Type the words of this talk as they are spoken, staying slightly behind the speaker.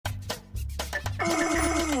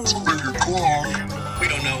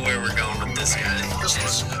this guy.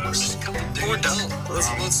 Just a couple dudes. Or don't.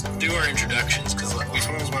 Let's do our introductions, because Which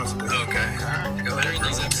one was about to do? Okay. Go ahead. During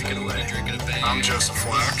these episodes, we're drinking a bang. I'm Joseph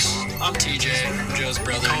Flax. I'm TJ. I'm Joe's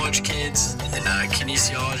brother. College kids in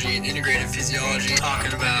kinesiology and integrative physiology,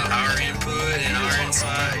 talking about our input and our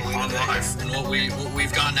insight on life and what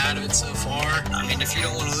we've gotten out of it so far. I mean, if you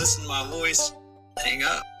don't want to listen to my voice, hang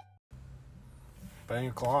up. Bang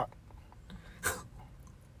a clock.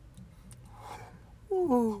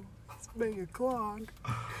 Ooh, it's bang o'clock.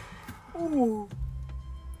 Ooh.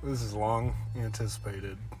 This is long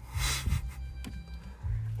anticipated.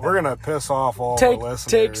 We're gonna piss off all the listeners.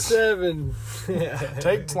 Take 7.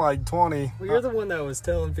 Take like 20. Well, you're the one that was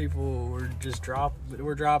telling people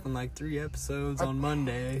we're dropping like 3 episodes on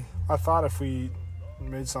Monday. I thought if we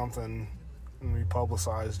made something and we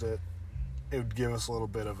publicized it, it would give us a little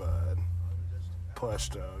bit of a push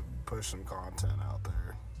to push some content out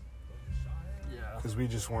there. Yeah. Because we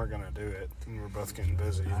just weren't going to do it, and we're both getting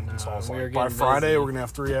busy. I know, And so I was we were like, by getting Friday, busy. we're going to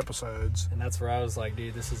have 3 episodes. And that's where I was like,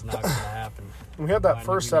 dude, this is not going to happen. And we had that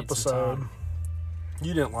first we need some episode. time.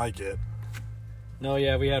 You didn't like it. No,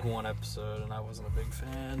 yeah, we had 1 episode, and I wasn't a big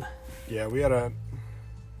fan. Yeah, we had a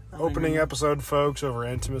opening episode, folks, over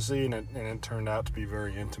intimacy, and it turned out to be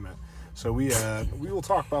very intimate. So we will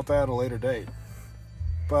talk about that at a later date.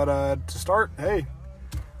 But to start, hey.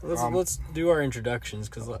 Let's do our introductions,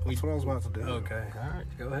 because That's what I was about to do. Okay, all right,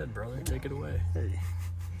 go ahead, brother, take it away. Hey.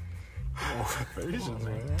 Patience,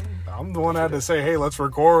 man. I'm the one that had to say, hey, let's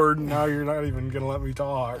record, and now you're not even going to let me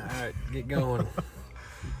talk. All right, get going.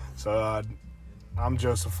 So, I'm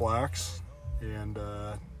Joseph Flax, and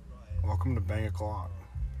welcome to Bang O'Clock.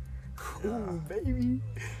 Ooh, baby.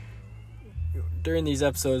 During these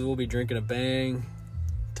episodes, we'll be drinking a bang,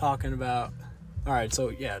 talking about... All right, so,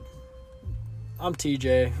 yeah. I'm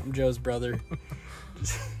TJ. I'm Joe's brother.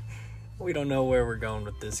 We don't know where we're going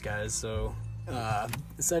with this, guys. So,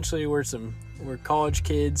 essentially, we're college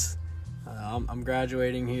kids. I'm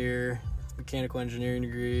graduating here, mechanical engineering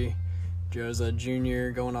degree. Joe's a junior,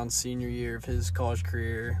 going on senior year of his college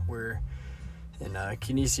career. We're in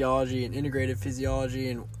kinesiology and integrative physiology,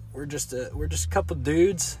 and we're just a couple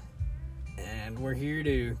dudes, and we're here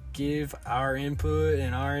to give our input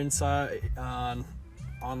and our insight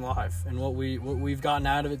on life and what we've gotten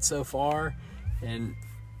out of it so far, and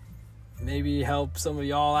maybe help some of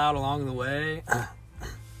y'all out along the way.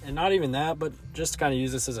 And not even that, but just to kind of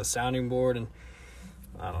use this as a sounding board and,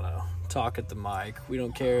 I don't know, talk at the mic. We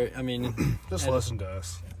don't care. I mean, just listen to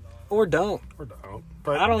us. Or don't. Or don't.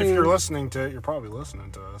 But I don't if even, you're listening to it, you're probably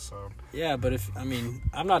listening to us. So. Yeah, but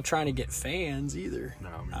I'm not trying to get fans either.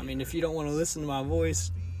 No, I mean, if you don't want to listen to my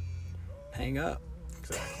voice, hang up.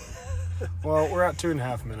 Exactly. Well, we're at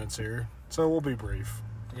 2.5 minutes here, so we'll be brief.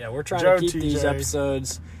 Yeah, we're trying Joe, to keep TJ. these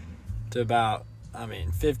episodes to about,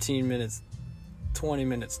 15 minutes, 20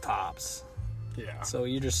 minutes tops. Yeah. So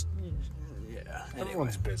yeah.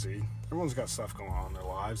 Everyone's busy. Everyone's got stuff going on in their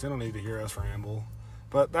lives. They don't need to hear us ramble.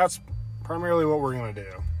 But that's primarily what we're going to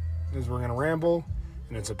do, is we're going to ramble,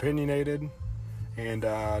 and it's opinionated. And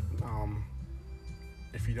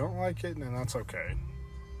if you don't like it, then that's okay.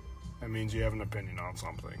 That means you have an opinion on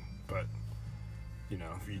something. But,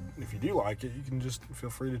 if you do like it, you can just feel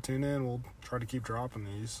free to tune in. We'll try to keep dropping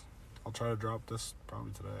these. I'll try to drop this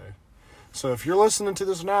probably today. So if you're listening to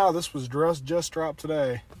this now, this was just dropped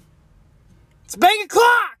today. It's bang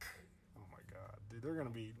o'clock! Oh my God. Dude, they're going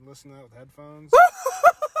to be listening to that with headphones.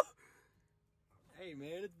 Hey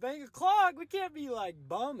man, it's bang o'clock. We can't be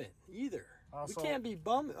bumming either. Also, we can't be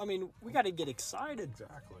bumming. I mean, we got to get excited.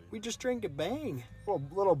 Exactly. We just drink a bang. Well,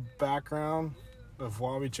 little background of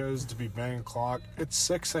why we chose to be Bang O'Clock. It's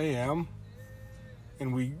 6 a.m.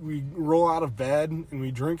 and we roll out of bed and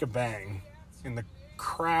we drink a bang in the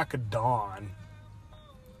crack of dawn,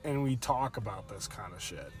 and we talk about this kind of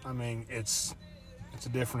shit. I mean, it's a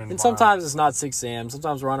different environment. And sometimes it's not 6 a.m.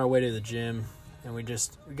 Sometimes we're on our way to the gym, and we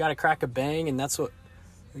got to crack a bang, and that's what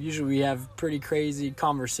usually we have pretty crazy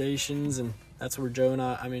conversations, and that's where Joe and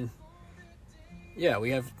I we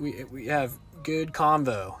have good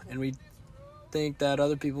convo, and we think that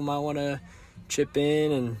other people might want to chip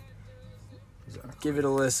in and give it a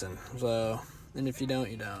listen. So, and if you don't,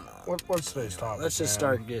 you don't. What's today's topic? Let's just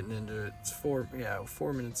start getting into it. It's 4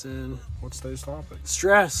 minutes in. What's today's topic?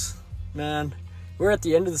 Stress, man. We're at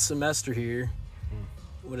the end of the semester here.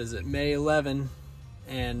 What is it, May 11,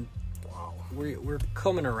 and wow, we're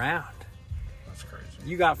coming around. That's crazy.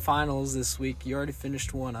 You got finals this week. You already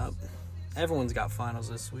finished one up. Everyone's got finals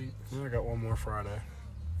this week. I got one more Friday.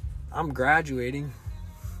 I'm graduating,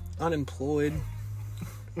 unemployed.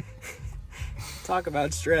 Talk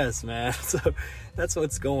about stress, man. So that's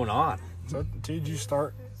what's going on. So, did you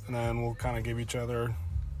start and then we'll kind of give each other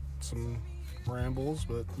some rambles,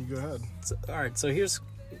 but you go ahead. All right, so here's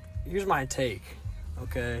my take,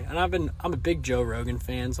 okay? And I'm a big Joe Rogan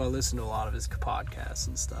fan, so I listen to a lot of his podcasts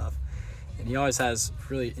and stuff. And he always has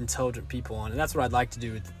really intelligent people on, and that's what I'd like to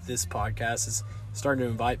do with this podcast, is starting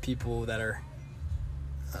to invite people that are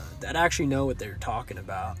that actually know what they're talking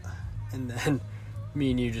about, and then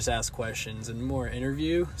me and you just ask questions and more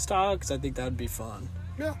interview style, because I think that would be fun.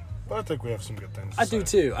 Yeah, but I think we have some good things to I say. do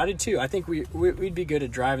too. I think we'd be good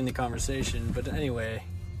at driving the conversation. But anyway,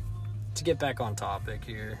 to get back on topic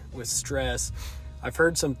here with stress, I've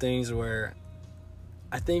heard some things where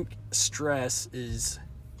I think stress is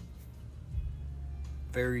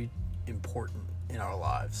very important in our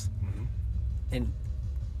lives. Mm-hmm. And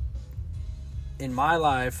in my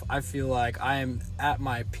life, I feel like I am at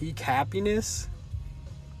my peak happiness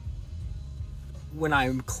when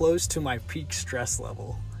I'm close to my peak stress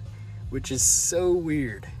level, which is so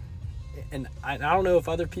weird. And I don't know if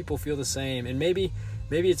other people feel the same. And maybe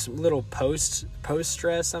it's a little post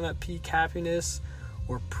stress I'm at peak happiness,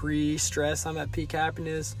 or pre-stress I'm at peak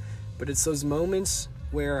happiness. But it's those moments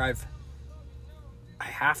where I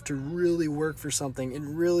have to really work for something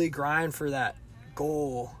and really grind for that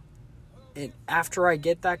goal. And after I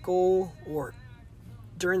get that goal, or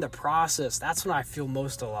during the process, that's when I feel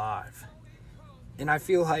most alive. And I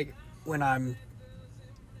feel like when I'm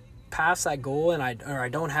past that goal and I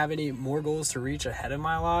don't have any more goals to reach ahead of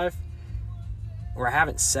my life, or I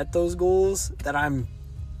haven't set those goals, that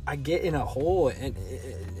I get in a hole and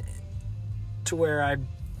to where I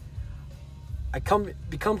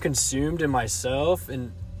become consumed in myself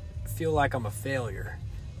and feel like I'm a failure,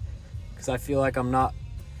 because I feel like I'm not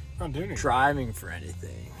driving for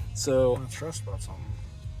anything. So I'm stressed about something.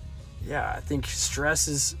 Yeah, I think stress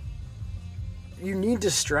is, you need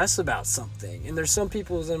to stress about something. And there's some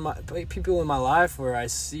people in my life where I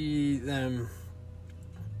see them,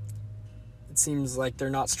 it seems like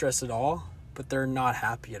they're not stressed at all, but they're not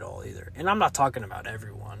happy at all either. And I'm not talking about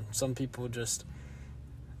everyone. Some people just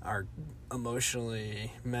are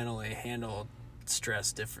emotionally, mentally handle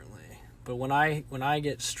stress differently. But when I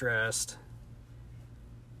get stressed,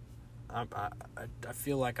 I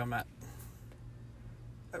feel like I'm at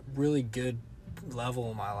a really good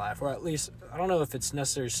level in my life, or at least, I don't know if it's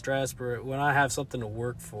necessarily stress, but when I have something to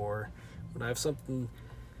work for, when I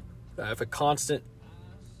have a constant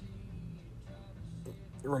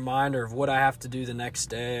reminder of what I have to do the next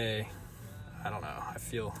day, I don't know, I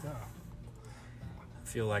feel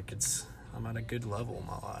like I'm at a good level in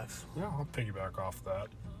my life. Yeah, I'll piggyback off that.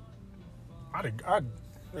 I'd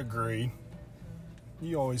agree.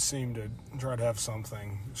 You always seem to try to have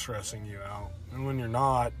something stressing you out, and when you're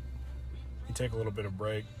not, you take a little bit of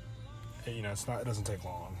break. It doesn't take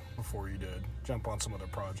long before you did jump on some other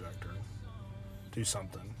project or do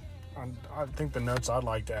something. I think the notes I'd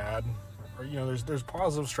like to add are, there's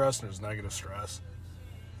positive stress and there's negative stress.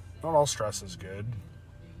 Not all stress is good.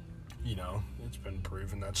 It's been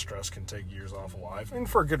proven that stress can take years off of life, and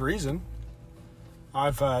for a good reason. I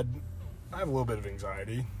have a little bit of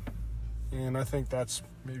anxiety, and I think that's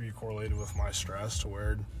maybe correlated with my stress, to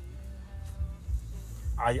where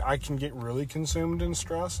I can get really consumed in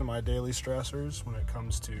stress and my daily stressors when it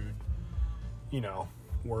comes to,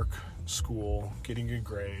 work, school, getting good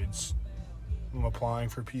grades. I'm applying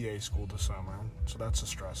for PA school this summer, so that's a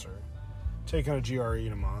stressor. Taking a GRE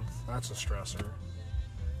in a month, that's a stressor.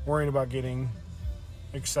 Worrying about getting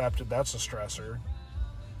accepted, that's a stressor.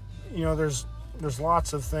 There's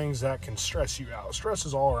lots of things that can stress you out. Stress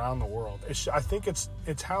is all around the world. I think it's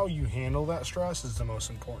how you handle that stress is the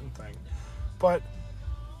most important thing. But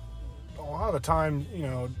a lot of the time,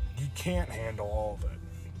 you can't handle all of it,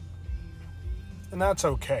 and that's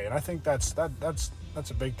okay. And I think that's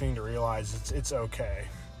a big thing to realize. It's okay.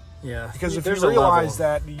 Yeah, because if you realize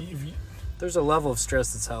that, there's a level of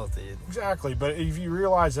stress that's healthy. Exactly, but if you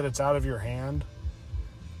realize that it's out of your hand,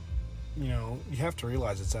 you have to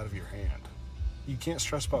realize it's out of your hand. You can't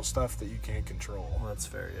stress about stuff that you can't control. Well, that's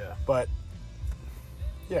fair, yeah. But,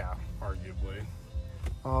 yeah, arguably.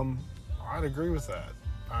 I'd agree with that.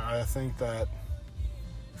 I think that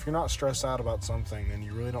if you're not stressed out about something, then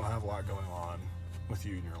you really don't have a lot going on with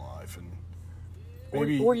you in your life. And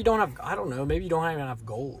maybe, or you don't have, I don't know, maybe you don't even have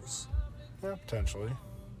goals. Yeah, potentially.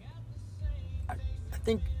 I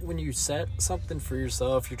think when you set something for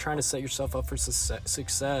yourself, you're trying to set yourself up for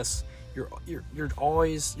success. You're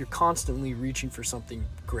constantly reaching for something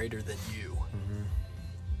greater than you. Mm-hmm.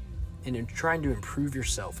 And you're trying to improve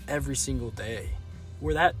yourself every single day,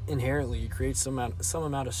 where that inherently creates some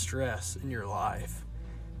amount of stress in your life,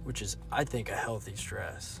 which is, I think, a healthy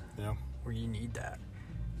stress. Yeah. Where you need that.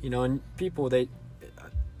 And people,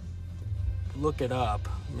 look it up.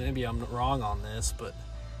 Maybe I'm wrong on this, but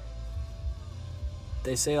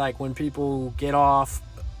they say like when people get off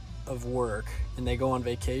of work and they go on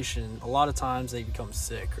vacation, a lot of times they become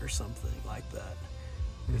sick or something like that.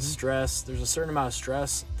 Stress, there's a certain amount of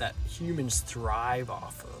stress that humans thrive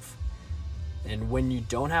off of. And when you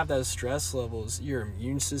don't have those stress levels, your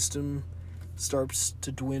immune system starts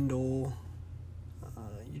to dwindle.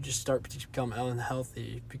 You just start to become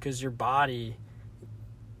unhealthy because your body,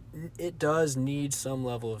 it does need some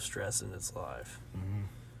level of stress in its life.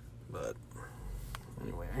 But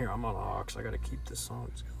anyway, here, I'm on aux. I got to keep this song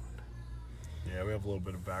going. Yeah, we have a little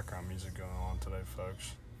bit of background music going on today,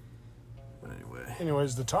 folks. But anyway.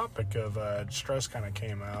 Anyways, the topic of stress kind of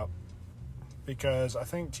came out because I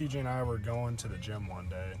think TJ and I were going to the gym one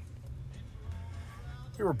day.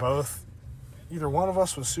 We were both, either one of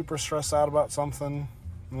us was super stressed out about something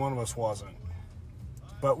and one of us wasn't.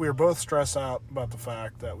 But we were both stressed out about the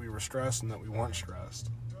fact that we were stressed and that we weren't stressed.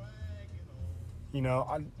 You know,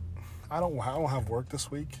 I don't have work this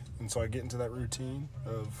week, and so I get into that routine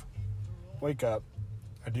of wake up,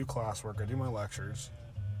 I do classwork, I do my lectures,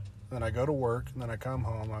 then I go to work, and then I come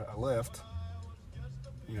home, I lift,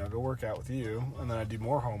 go work out with you, and then I do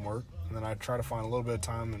more homework, and then I try to find a little bit of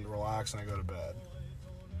time and relax, and I go to bed.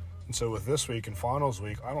 And so with this week and finals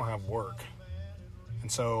week, I don't have work.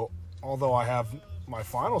 And so although I have my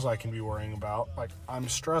finals I can be worrying about, like, I'm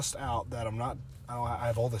stressed out that I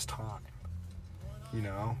have all this time, I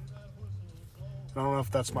don't know if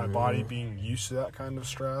that's my body being used to that kind of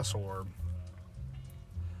stress, or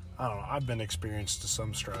I don't know. I've been experienced to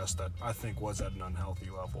some stress that I think was at an unhealthy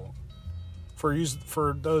level.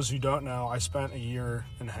 For those who don't know, I spent a year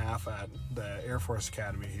and a half at the Air Force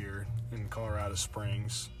Academy here in Colorado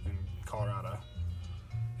Springs, in Colorado.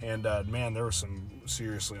 And, man, there were some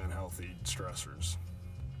seriously unhealthy stressors.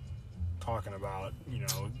 Talking about,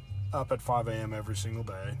 up at 5 a.m. every single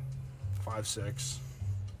day, 5, 6,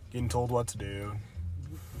 getting told what to do.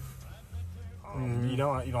 You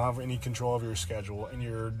don't have any control of your schedule, and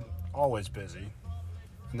you're always busy.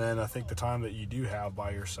 And then I think the time that you do have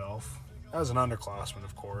by yourself, as an underclassman,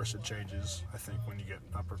 of course, it changes. I think when you get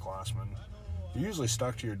upperclassmen, you're usually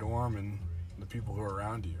stuck to your dorm and the people who are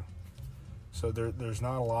around you. So there's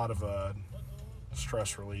not a lot of a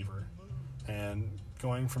stress reliever. And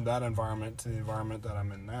going from that environment to the environment that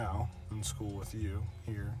I'm in now, in school with you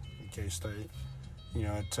here in K-State,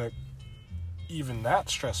 it took, even that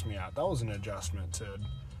stressed me out. That was an adjustment to,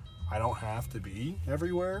 I don't have to be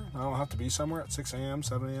everywhere. I don't have to be somewhere at 6 a.m.,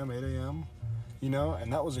 7 a.m., 8 a.m.,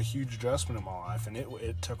 and that was a huge adjustment in my life, and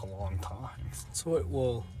it took a long time.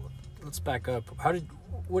 So, let's back up.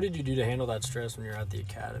 What did you do to handle that stress when you were at the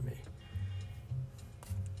academy?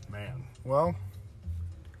 Man, well...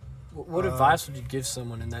 What advice would you give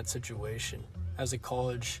someone in that situation as a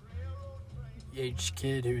college-age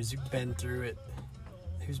kid who's been through it,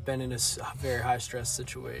 who's been in a very high-stress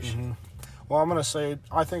situation? Well, I'm going to say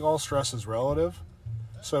I think all stress is relative.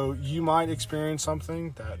 So you might experience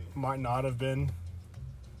something that might not have been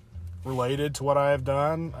related to what I have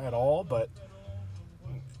done at all, but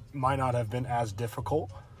might not have been as difficult.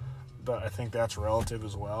 But I think that's relative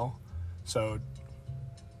as well. So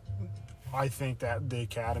I think that the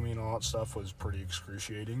academy and all that stuff was pretty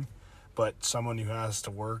excruciating. But someone who has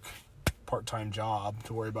to work part-time job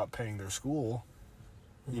to worry about paying their school,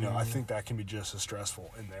 I think that can be just as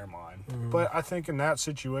stressful in their mind. But I think in that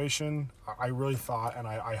situation, I really thought, and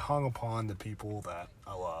I hung upon the people that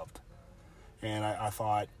I loved. And I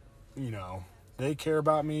thought, they care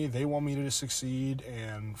about me, they want me to succeed,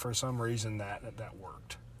 and for some reason that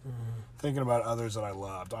worked. Thinking about others that I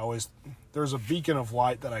loved, there was a beacon of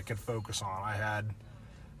light that I could focus on. I had,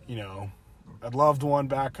 a loved one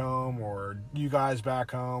back home, or you guys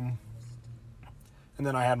back home, and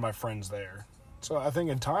then I had my friends there. So I think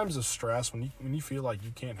in times of stress, when you feel like you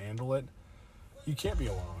can't handle it, you can't be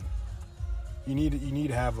alone. You need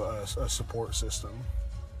to have a support system.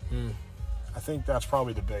 I think that's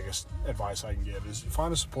probably the biggest advice I can give is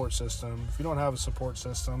find a support system. If you don't have a support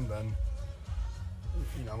system, then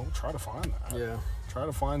try to find that. Yeah. Try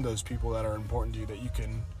to find those people that are important to you that you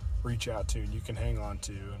can reach out to and you can hang on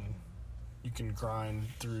to and you can grind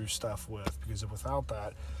through stuff with, because without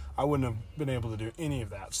that, I wouldn't have been able to do any of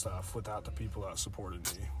that stuff without the people that supported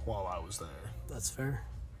me while I was there. That's fair.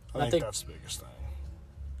 I think that's the biggest thing.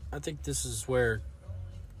 I think this is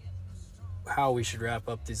how we should wrap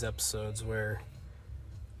up these episodes, where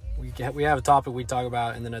we have a topic we talk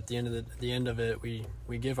about, and then at the end of it, we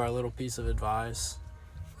give our little piece of advice,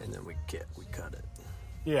 and then we cut it.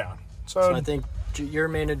 Yeah. So I think your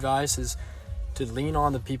main advice is to lean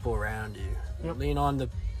on the people around you. Yep. Lean on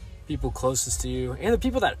people closest to you, and the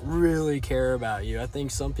people that really care about you. I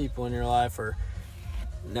think some people in your life are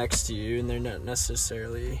next to you, and they're not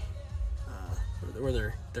necessarily or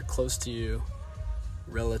they're close to you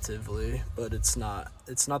relatively, but it's not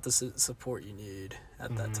the support you need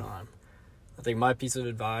at that time. I think my piece of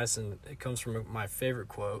advice, and it comes from my favorite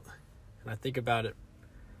quote, and I think about it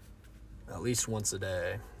at least once a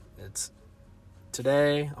day. It's,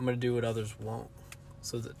 today I'm going to do what others won't,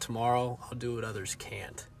 so that tomorrow I'll do what others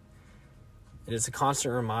can't. And it's a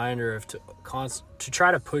constant reminder of to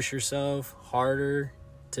try to push yourself harder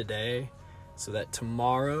today, so that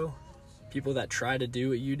tomorrow people that try to do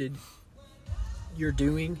what you're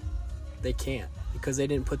doing, they can't, because they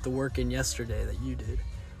didn't put the work in yesterday that you did.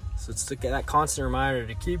 So it's that constant reminder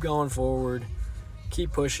to keep going forward,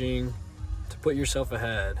 keep pushing, to put yourself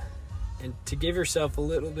ahead, and to give yourself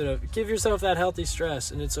give yourself that healthy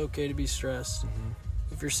stress. And it's okay to be stressed.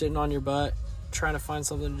 If you're sitting on your butt trying to find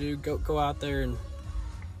something to do, go out there and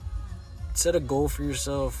set a goal for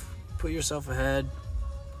yourself. Put yourself ahead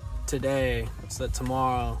today, so that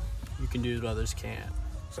tomorrow you can do what others can't.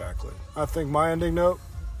 Exactly. I think my ending note,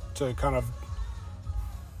 to kind of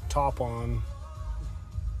top on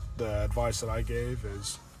the advice that I gave,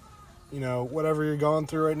 is, whatever you're going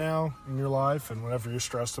through right now in your life and whatever you're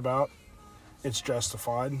stressed about, it's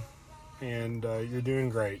justified, and you're doing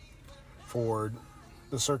great for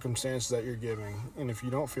the circumstances that you're giving. And if you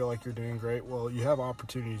don't feel like you're doing great, well, you have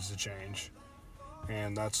opportunities to change,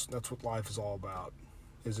 and that's what life is all about.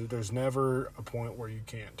 Is that there's never a point where you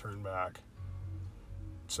can't turn back.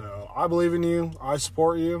 So I believe in you. I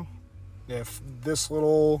support you. If this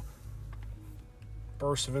little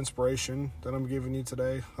burst of inspiration that I'm giving you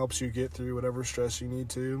today helps you get through whatever stress you need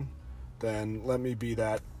to, then let me be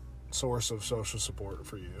that source of social support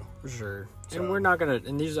for you. For sure. So, and we're not going to,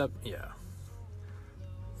 and these up, yeah.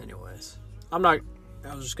 Anyways, I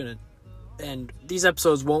was just going to, and these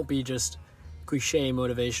episodes won't be just cliche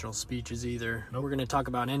motivational speeches either. Nope. We're going to talk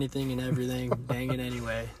about anything and everything, dang it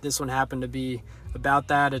anyway. This one happened to be about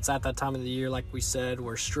that. It's at that time of the year, like we said,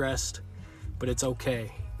 we're stressed, but it's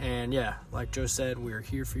okay. And yeah, like Joe said, we're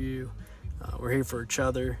here for you. We're here for each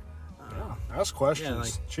other. Ask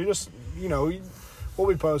questions. Yeah, she just, we'll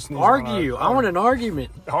be posting these. Argue. I want an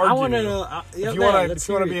argument. Argue. I want to. If you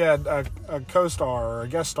want to be a co-star or a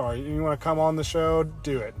guest star, you want to come on the show,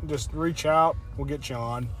 do it. Just reach out. We'll get you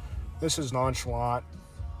on. This is nonchalant.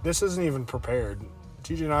 This isn't even prepared.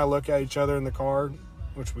 TJ and I look at each other in the car,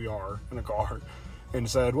 which we are in a car, and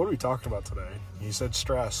said, "What are we talking about today?" He said,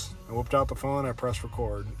 "Stress." I whipped out the phone. I pressed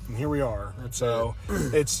record, and here we are.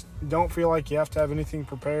 It's don't feel like you have to have anything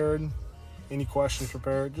prepared, any questions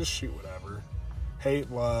prepared. Just shoot whatever. Hate,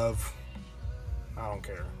 love, I don't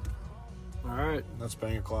care. All right, that's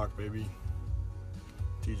Bang O'Clock, baby.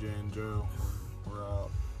 TJ and Joe, we're out.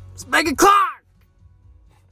 It's Bang O'Clock.